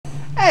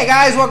Hey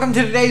guys, welcome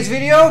to today's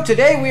video.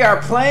 Today we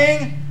are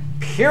playing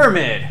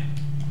Pyramid.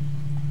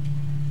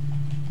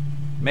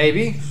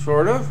 Maybe,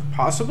 sort of,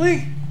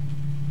 possibly.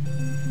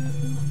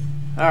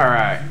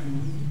 Alright.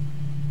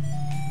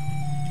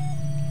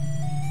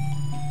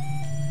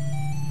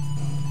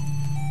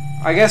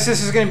 I guess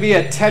this is going to be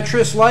a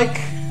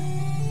Tetris-like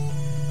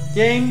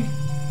game.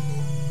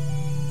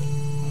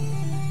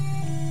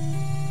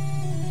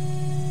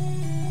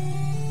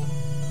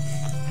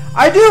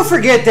 I do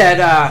forget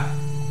that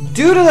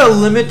due to the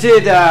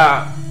limited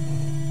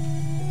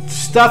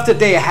stuff that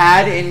they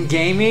had in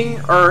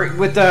gaming, or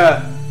with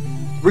the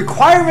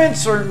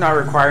requirements, or not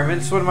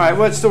requirements,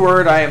 what's the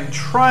word I am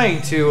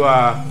trying to,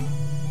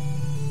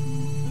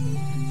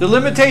 the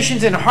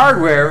limitations in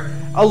hardware,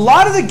 a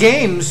lot of the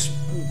games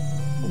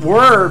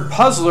were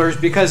puzzlers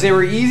because they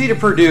were easy to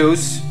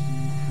produce,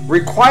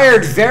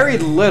 required very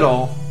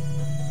little.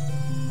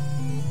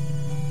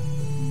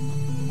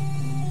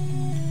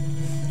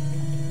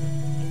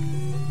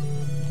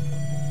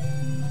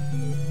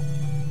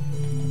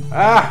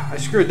 I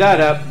screwed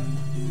that up.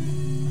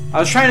 I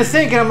was trying to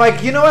think and I'm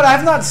like, you know what?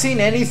 I've not seen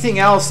anything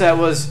else that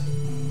was...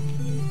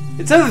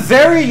 It's a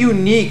very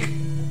unique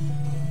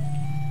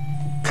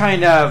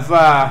kind of...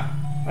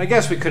 I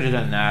guess we could have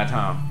done that,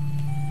 huh?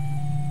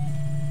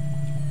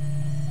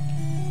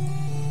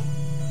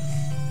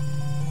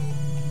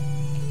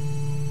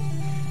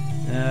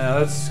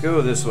 Let's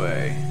go this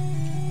way.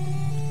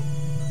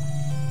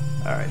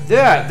 Alright,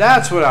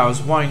 that's what I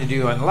was wanting to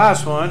do on the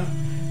last one.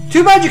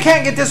 Too bad you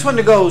can't get this one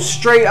to go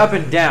straight up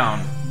and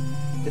down.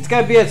 It's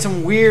got to be at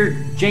some weird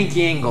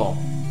janky angle.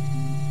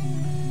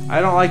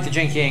 I don't like the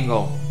janky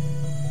angle.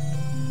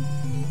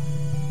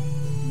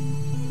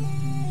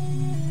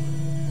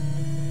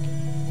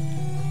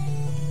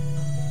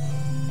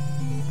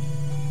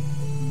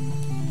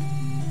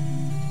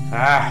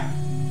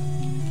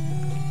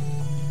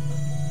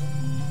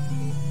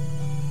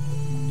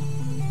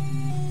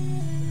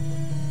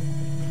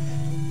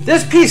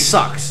 This piece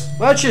sucks.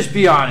 Let's just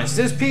be honest.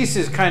 This piece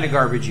is kind of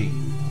garbagey.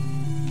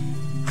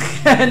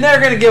 And they're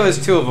going to give us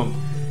two of them.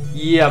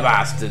 Yeah,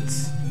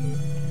 bastards.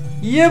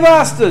 Yeah,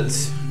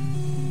 bastards.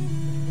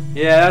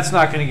 Yeah, that's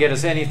not going to get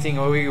us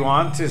anything we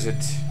want, is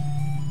it?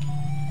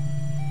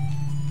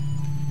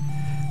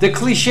 The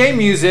cliche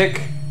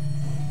music.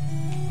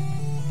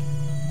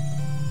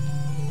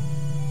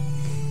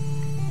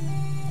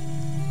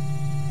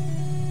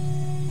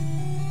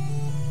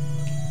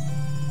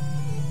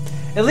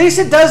 At least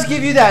it does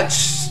give you that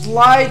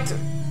slight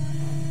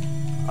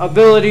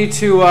ability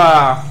to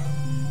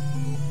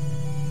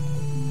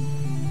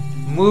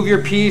move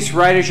your piece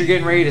right as you're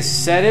getting ready to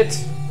set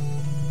it.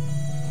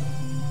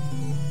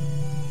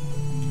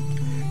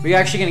 We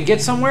actually gonna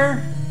get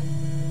somewhere?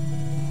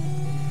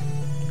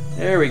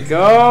 There we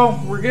go.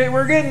 We're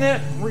getting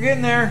it. We're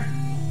getting there.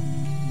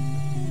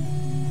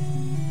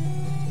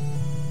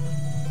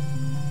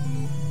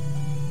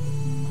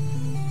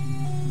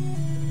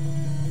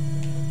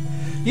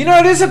 You know,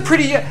 it is a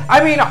pretty...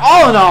 I mean,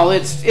 all in all,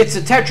 it's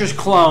a Tetris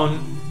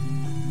clone,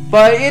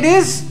 but it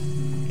is,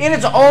 in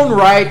its own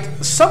right,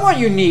 somewhat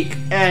unique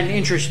and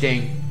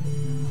interesting.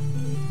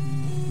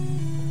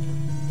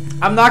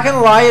 I'm not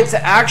gonna lie, it's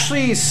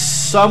actually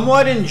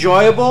somewhat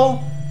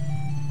enjoyable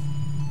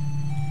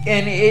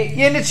in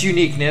its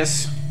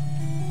uniqueness.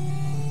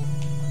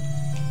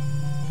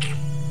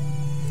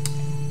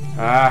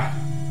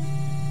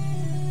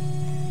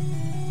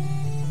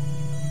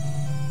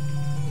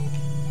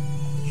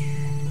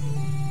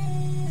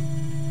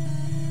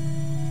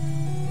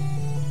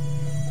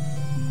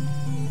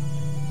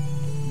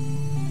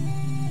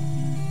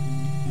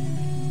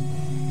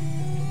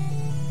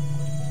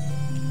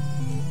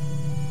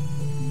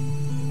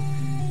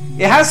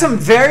 It has some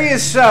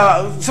various,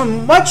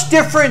 some much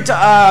different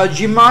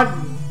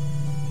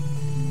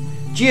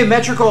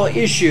geometrical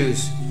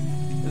issues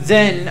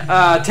than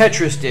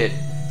Tetris did.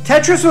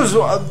 Tetris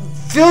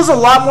feels a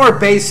lot more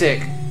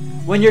basic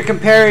when you're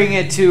comparing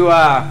it to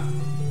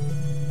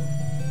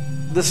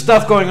the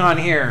stuff going on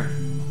here.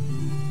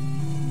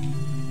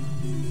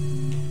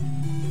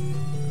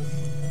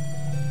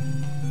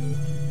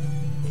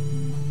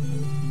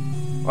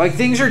 Like,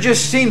 things are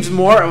just seems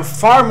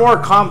far more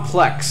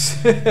complex.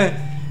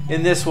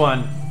 In this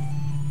one.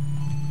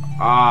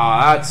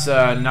 That's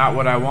not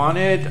what I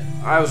wanted.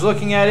 I was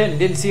looking at it and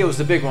didn't see it was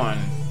the big one.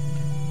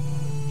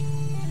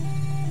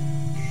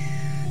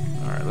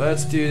 Alright,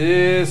 let's do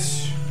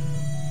this.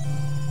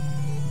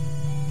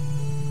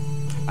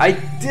 I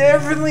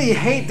definitely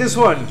hate this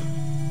one.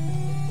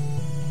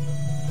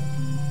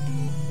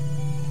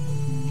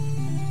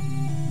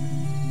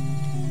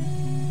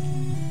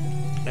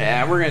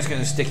 Yeah, we're just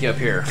gonna stick you up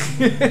here.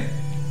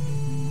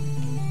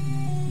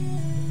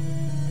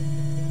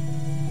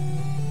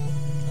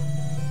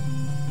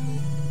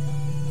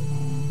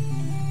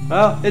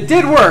 Well, it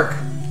did work.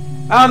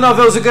 I don't know if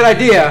it was a good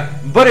idea,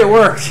 but it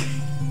worked.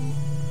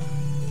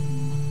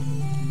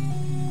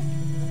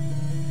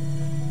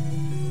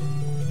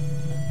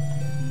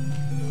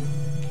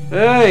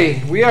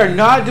 Hey, we are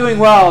not doing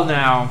well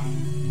now.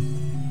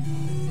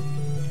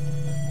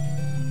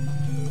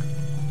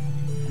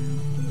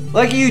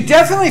 Like, you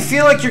definitely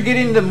feel like you're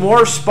getting to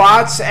more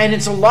spots, and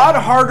it's a lot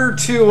harder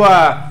to,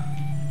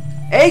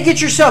 A, get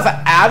yourself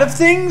out of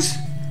things,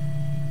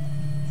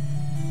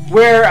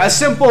 where a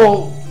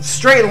simple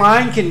straight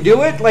line can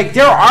do it. Like,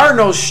 there are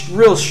no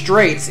real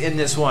straights in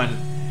this one,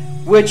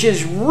 which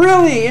is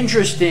really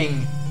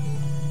interesting.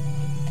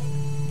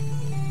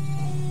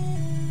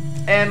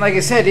 And like I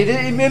said,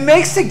 it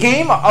makes the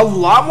game a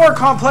lot more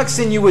complex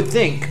than you would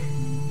think.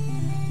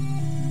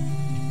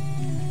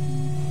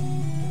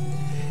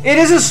 It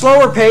is a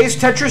slower pace.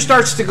 Tetris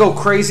starts to go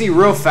crazy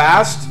real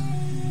fast.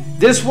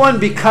 This one,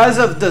 because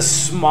of the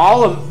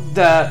small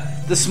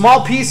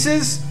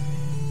pieces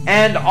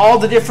and all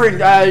the different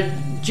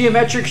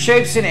geometric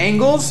shapes and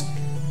angles,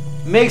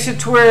 makes it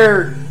to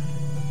where,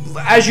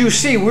 as you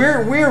see,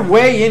 we're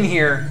way in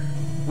here.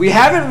 We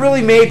haven't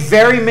really made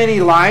very many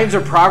lines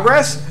or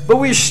progress, but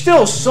we're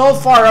still so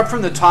far up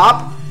from the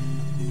top.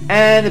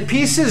 And the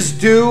pieces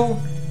do,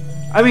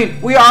 I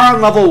mean, we are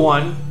on level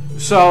 1.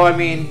 So I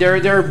mean,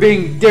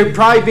 they're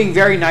probably being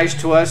very nice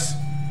to us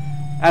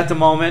at the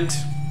moment,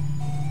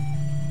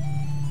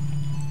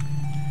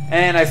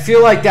 and I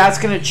feel like that's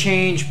going to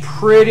change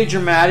pretty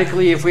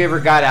dramatically if we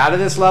ever got out of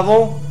this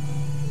level,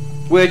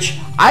 which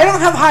I don't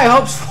have high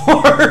hopes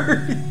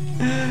for.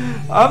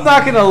 I'm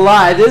not going to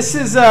lie. This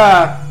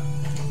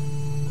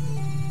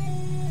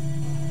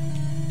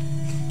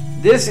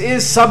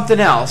is something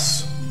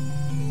else.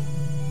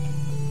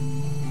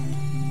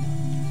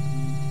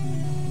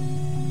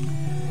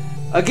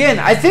 Again,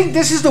 I think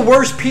this is the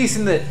worst piece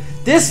in the...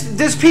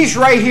 This piece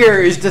right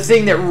here is the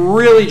thing that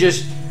really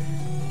just...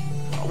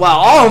 Well,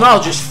 all in all,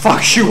 just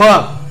fucks you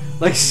up.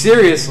 Like,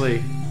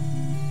 seriously.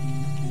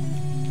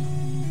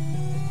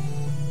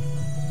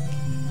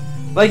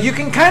 Like, you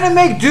can kind of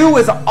make do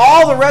with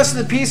all the rest of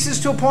the pieces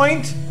to a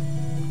point,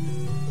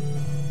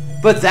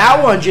 but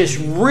that one just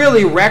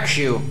really wrecks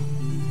you.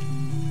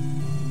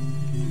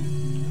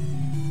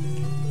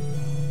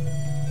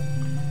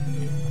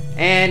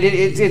 And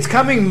it's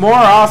coming more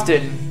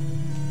often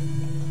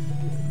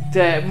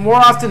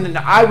than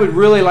I would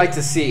really like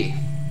to see.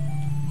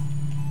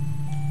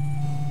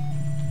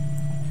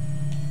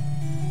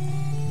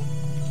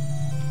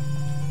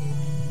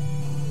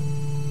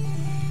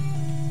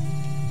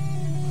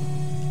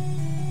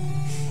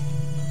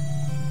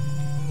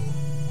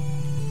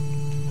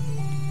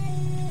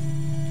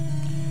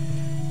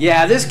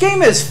 Yeah, this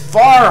game is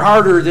far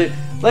harder than...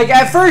 Like,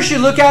 at first you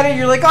look at it,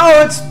 you're like,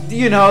 oh, it's,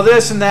 you know,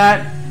 this and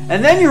that.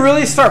 And then you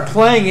really start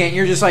playing it, and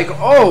you're just like,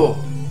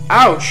 oh,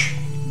 ouch.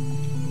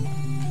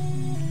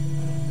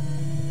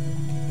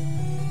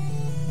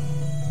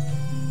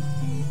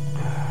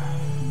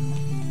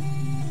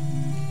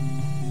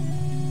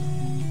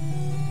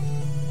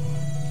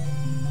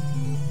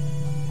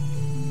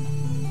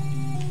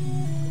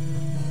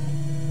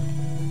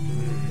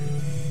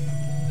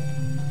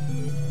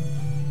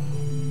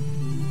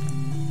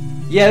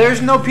 Yeah,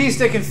 there's no piece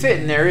that can fit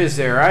in there, is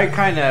there? I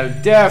kind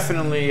of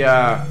definitely,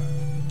 I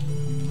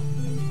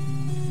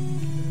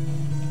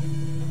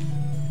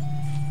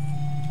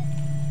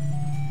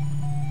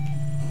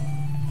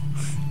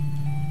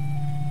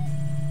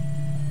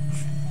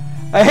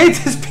hate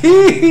this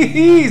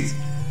piece!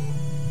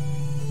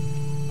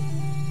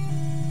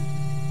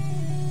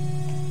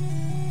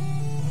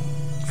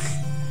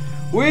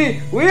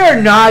 We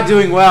are not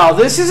doing well.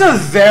 This is a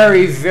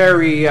very,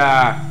 very,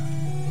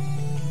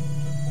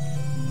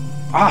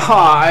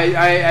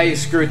 I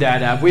screwed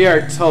that up. We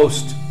are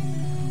toast.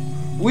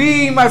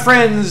 We, my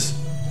friends,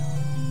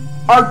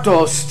 are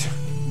toast.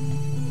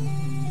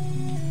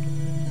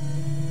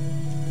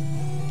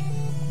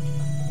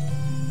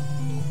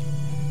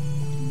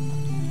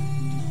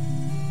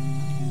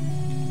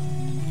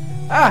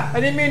 Ah, I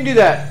didn't mean to do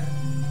that.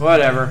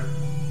 Whatever.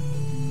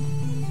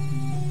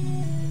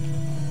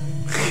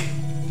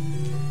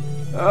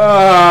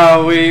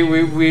 Oh,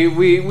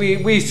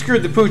 we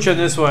screwed the pooch on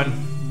this one.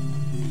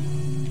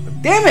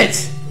 Damn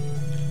it!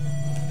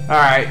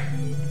 Alright.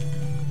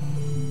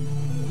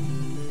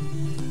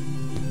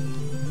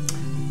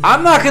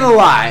 I'm not gonna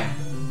lie.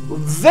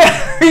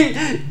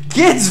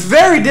 Gets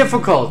very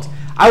difficult.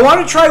 I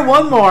want to try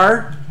one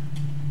more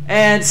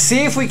and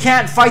see if we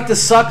can't fight the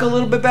suck a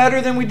little bit better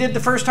than we did the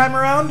first time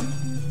around.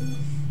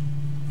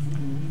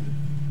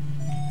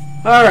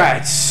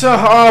 Alright, so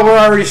we're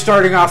already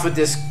starting off with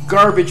this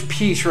garbage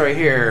piece right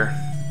here.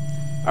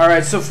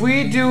 Alright, so if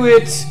we do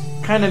it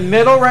kind of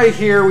middle right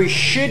here, we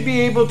should be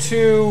able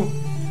to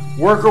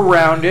work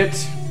around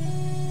it.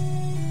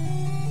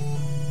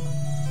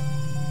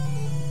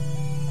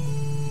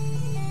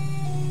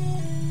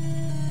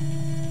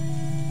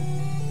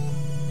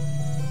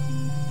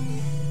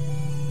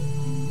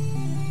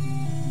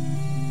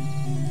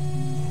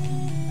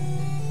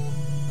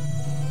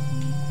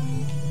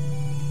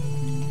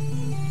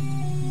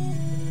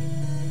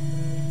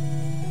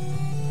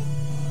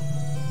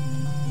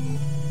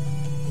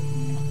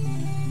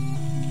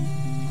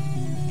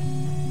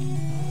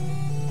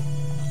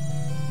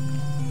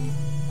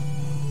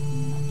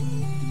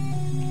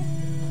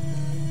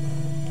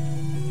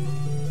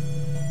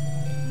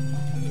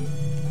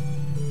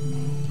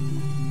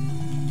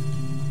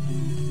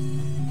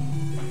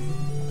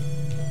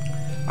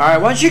 Alright,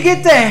 once you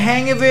get the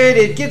hang of it,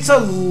 it gets a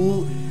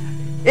little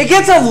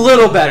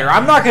better.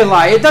 I'm not gonna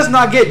lie, it does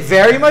not get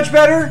very much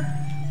better,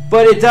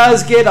 but it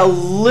does get a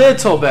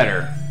little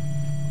better.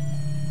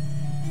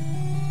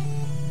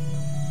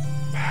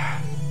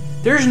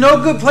 There's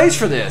no good place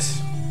for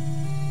this.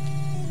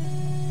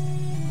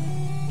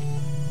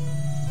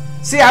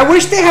 See, I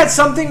wish they had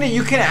something that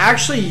you can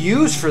actually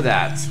use for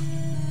that.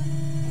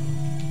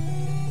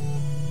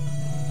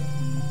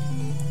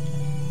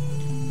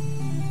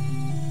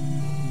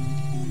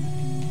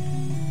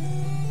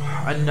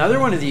 Another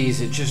one of these,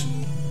 it just...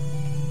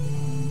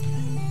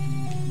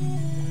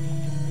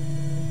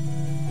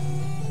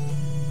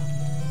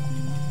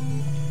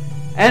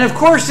 And of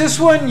course, this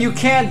one, you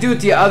can't do it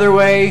the other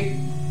way.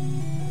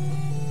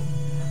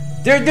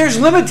 There's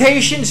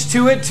limitations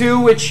to it too,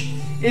 which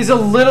is a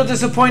little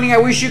disappointing. I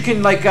wish you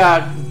can like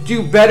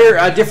do better,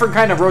 a different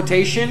kind of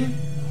rotation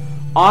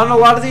on a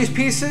lot of these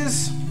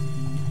pieces.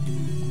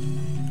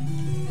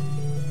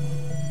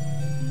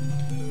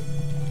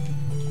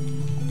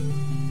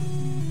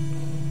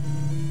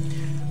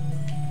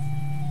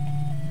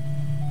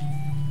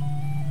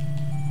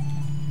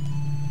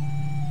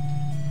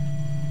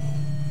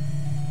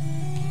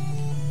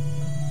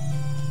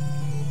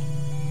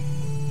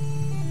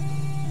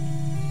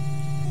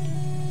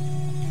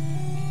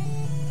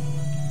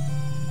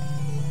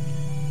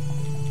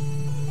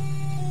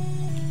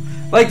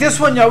 Like this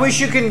one, I wish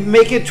you can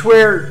make it to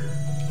where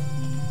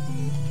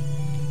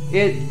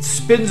it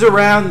spins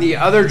around the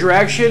other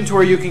direction to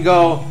where you can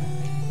go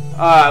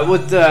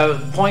with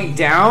the point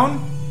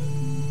down,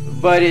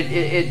 but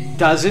it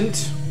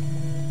doesn't.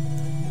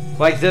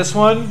 Like this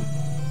one.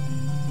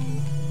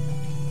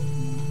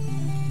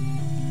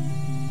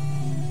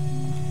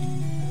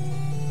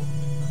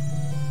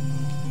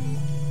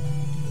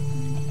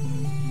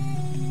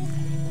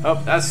 Oh,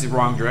 that's the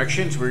wrong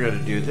direction, so we're going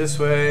to do it this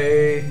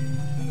way.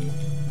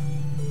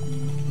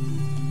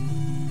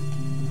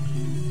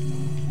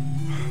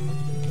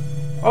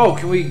 Oh,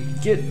 can we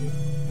get...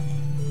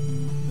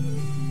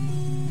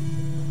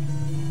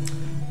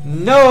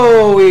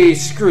 No, we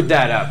screwed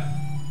that up.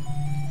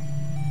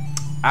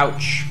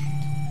 Ouch.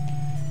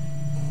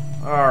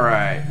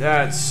 Alright,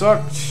 that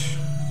sucked.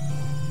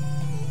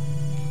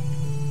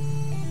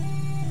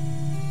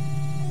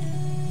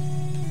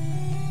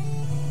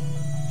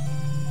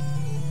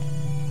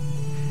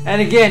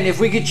 And again, if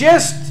we could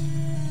just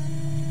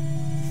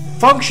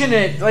function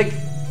it, like,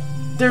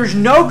 there's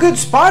no good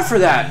spot for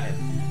that.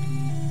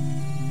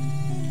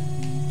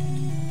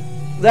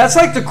 That's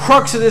like the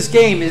crux of this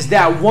game, is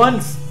that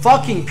one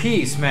fucking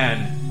piece,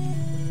 man.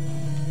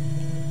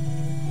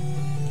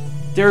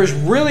 There's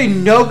really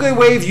no good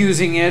way of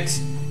using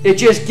it. It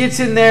just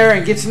gets in there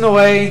and gets in the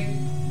way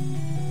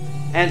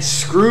and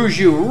screws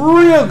you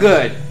real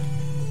good.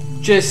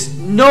 Just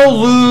no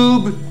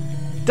lube.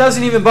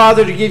 Doesn't even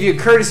bother to give you a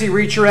courtesy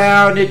reach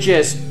around. It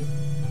just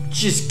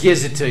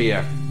gives it to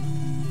you.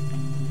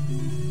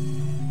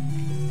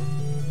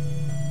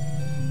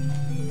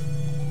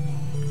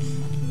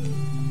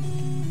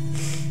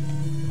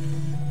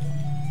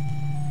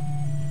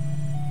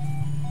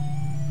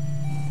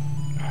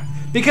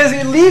 Because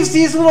it leaves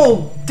these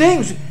little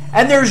things,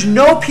 and there's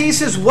no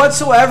pieces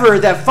whatsoever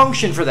that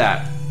function for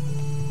that.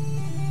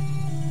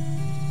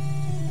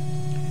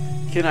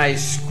 Can I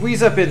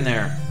squeeze up in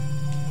there?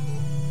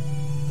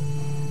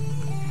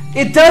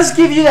 It does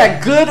give you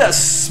that good,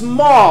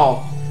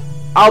 small,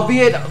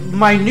 albeit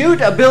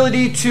minute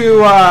ability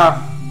to...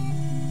 I'm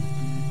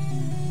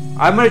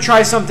going to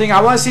try something.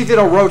 I want to see if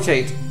it'll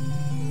rotate.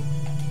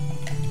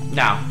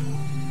 No.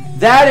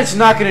 That it's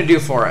not going to do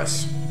for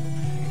us.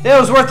 It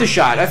was worth a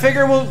shot. I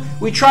figure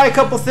we try a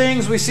couple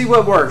things, we see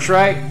what works,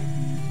 right?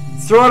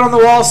 Throw it on the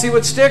wall, see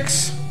what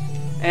sticks,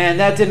 and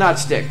that did not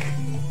stick.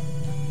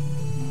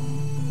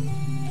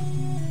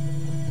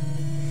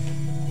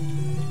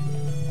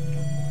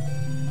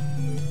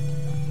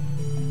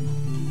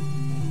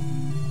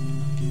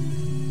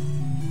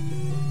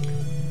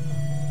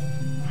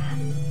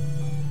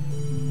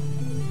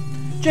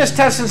 Just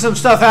testing some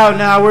stuff out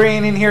now. We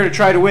ain't in here to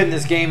try to win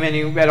this game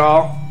at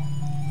all.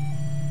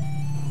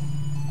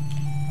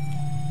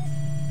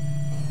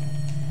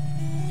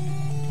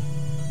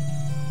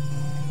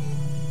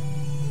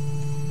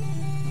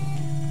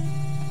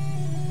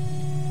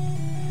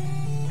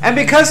 And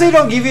because they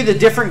don't give you the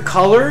different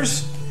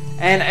colors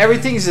and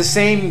everything's the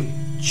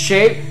same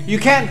shape, you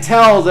can't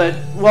tell that,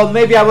 well,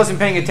 maybe I wasn't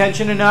paying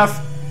attention enough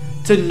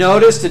to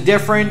notice the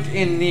difference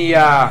in the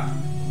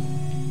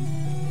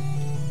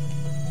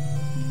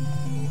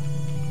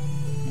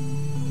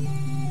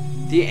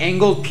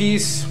angled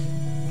piece.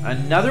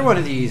 Another one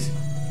of these.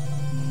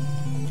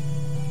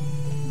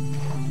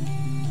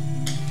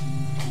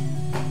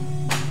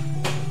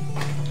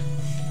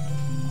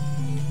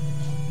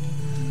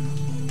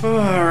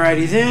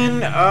 Alrighty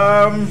then.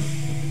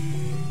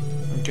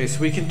 Okay, so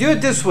we can do it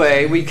this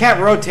way. We can't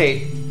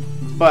rotate,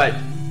 but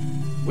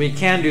we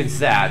can do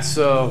that.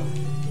 So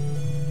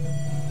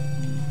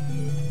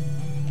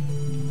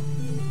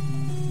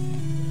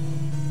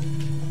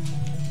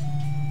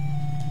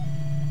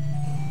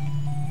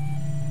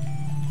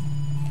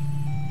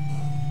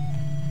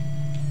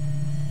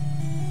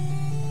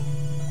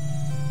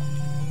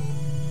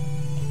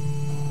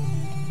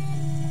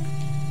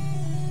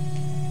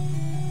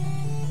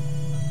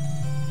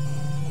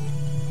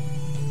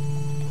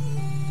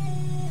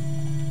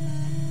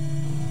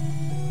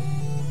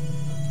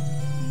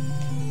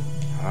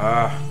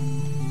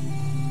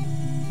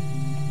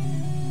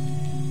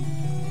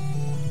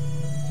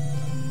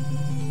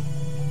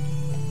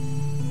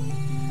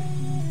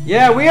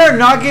Yeah, we are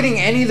not getting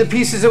any of the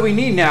pieces that we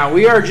need now.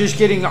 We are just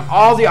getting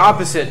all the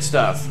opposite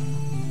stuff.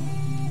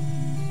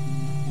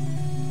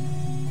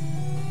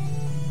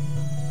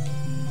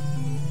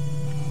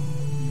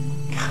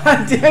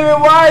 God damn it,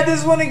 why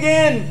this one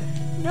again?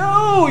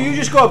 No, you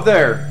just go up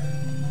there.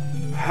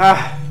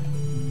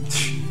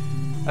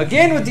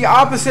 Again with the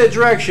opposite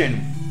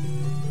direction.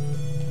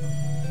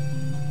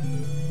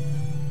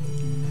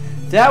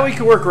 That we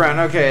can work around.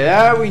 Okay,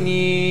 that we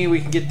need.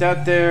 We can get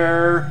that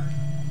there.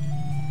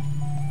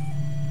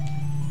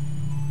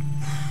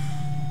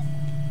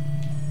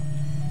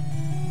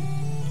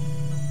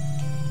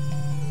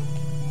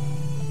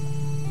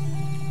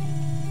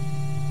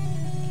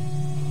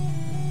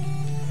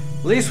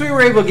 At least we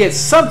were able to get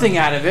something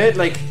out of it.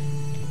 Like,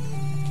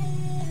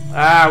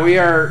 we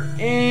are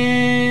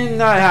in.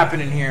 Not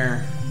happening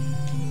here.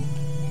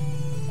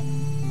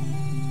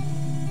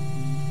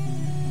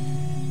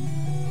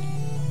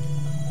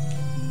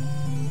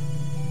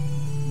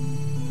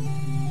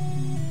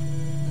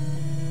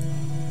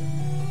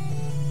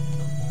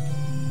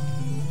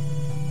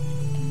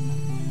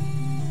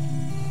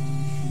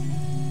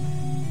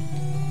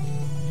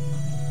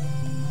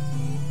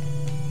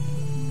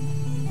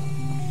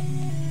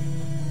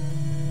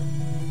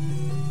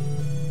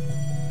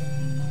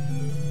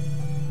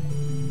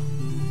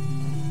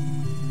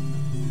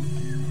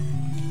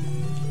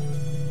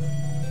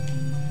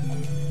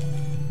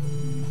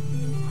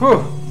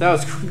 Whew, that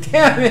was,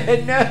 damn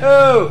it,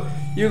 no!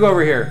 You go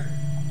over here.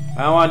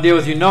 I don't want to deal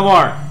with you no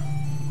more.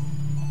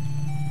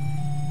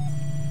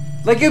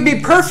 Like, it would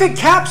be perfect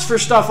caps for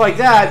stuff like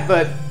that,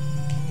 but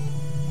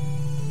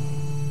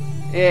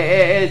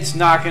it's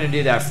not going to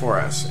do that for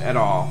us at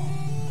all.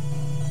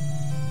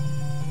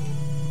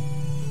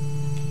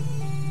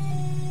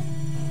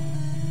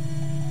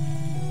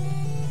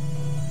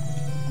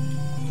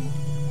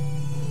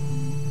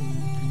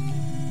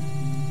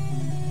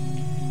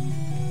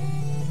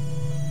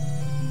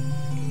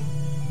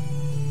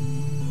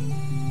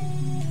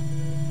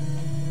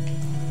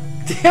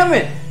 Damn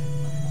it!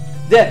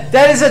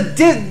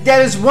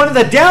 That is one of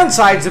the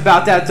downsides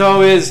about that,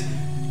 though, is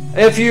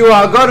if you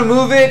go to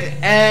move it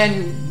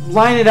and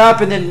line it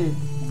up and then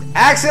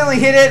accidentally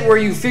hit it where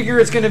you figure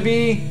it's going to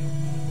be.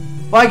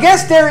 Well, I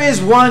guess there is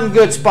one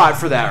good spot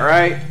for that,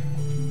 right?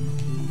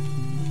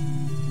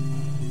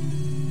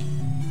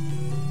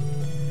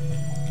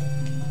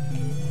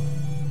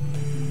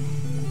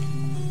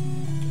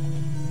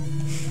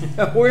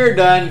 We're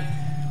done.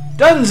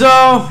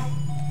 Dunzo!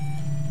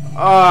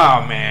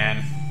 Oh,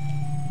 man.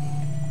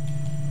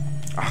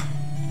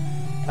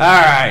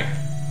 Alright.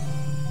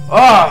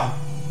 Oh.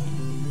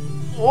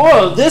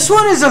 Whoa, this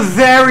one is a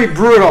very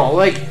brutal.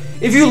 Like,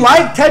 if you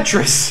like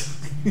Tetris,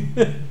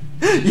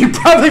 you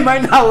probably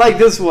might not like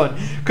this one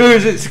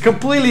because it's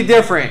completely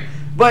different.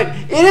 But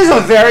it is a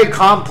very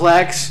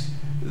complex,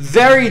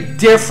 very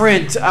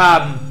different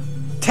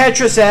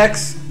Tetris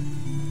X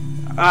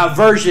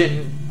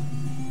version.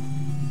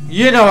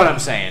 You know what I'm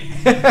saying.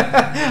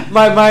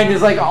 My mind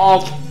is like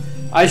all...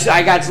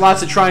 I got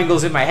lots of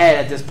triangles in my head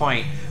at this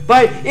point.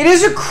 But it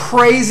is a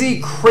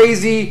crazy,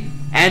 crazy,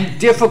 and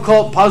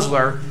difficult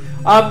puzzler.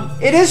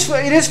 It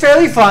is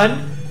fairly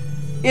fun.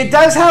 It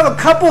does have a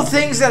couple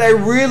things that I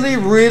really,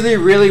 really,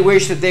 really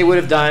wish that they would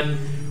have done,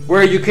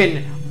 where you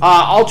can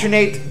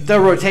alternate the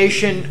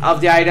rotation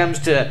of the items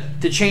to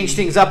change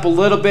things up a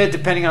little bit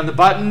depending on the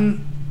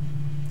button.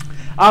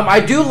 I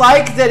do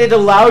like that it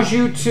allows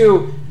you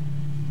to...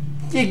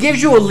 It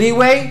gives you a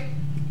leeway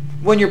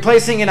when you're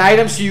placing an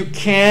item, so you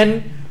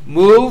can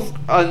move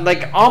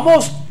like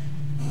almost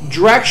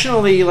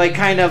directionally, like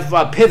kind of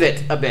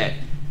pivot a bit,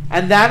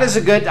 and that is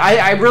a good.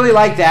 I really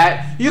like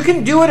that. You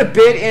can do it a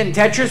bit in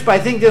Tetris, but I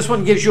think this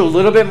one gives you a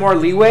little bit more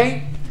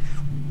leeway.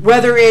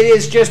 Whether it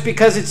is just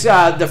because it's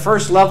the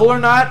first level or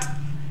not,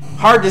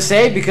 hard to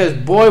say, because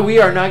boy, we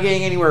are not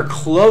getting anywhere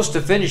close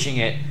to finishing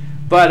it.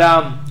 But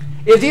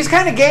if these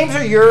kind of games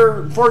are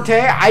your forte,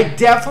 I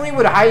definitely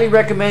would highly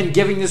recommend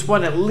giving this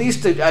one at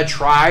least a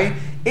try.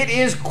 It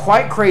is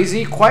quite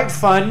crazy, quite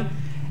fun,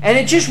 and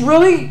it just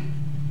really,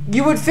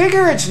 you would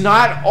figure it's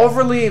not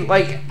overly,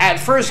 like, at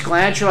first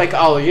glance, you're like,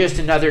 oh, just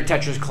another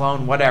Tetris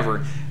clone,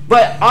 whatever.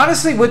 But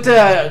honestly, with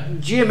the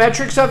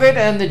geometrics of it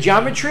and the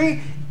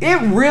geometry,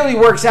 it really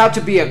works out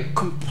to be a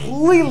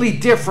completely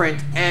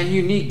different and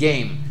unique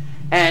game.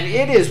 And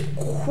it is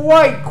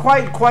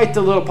quite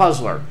the little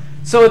puzzler.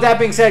 So with that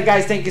being said,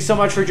 guys, thank you so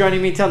much for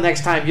joining me. Till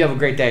next time, you have a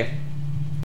great day.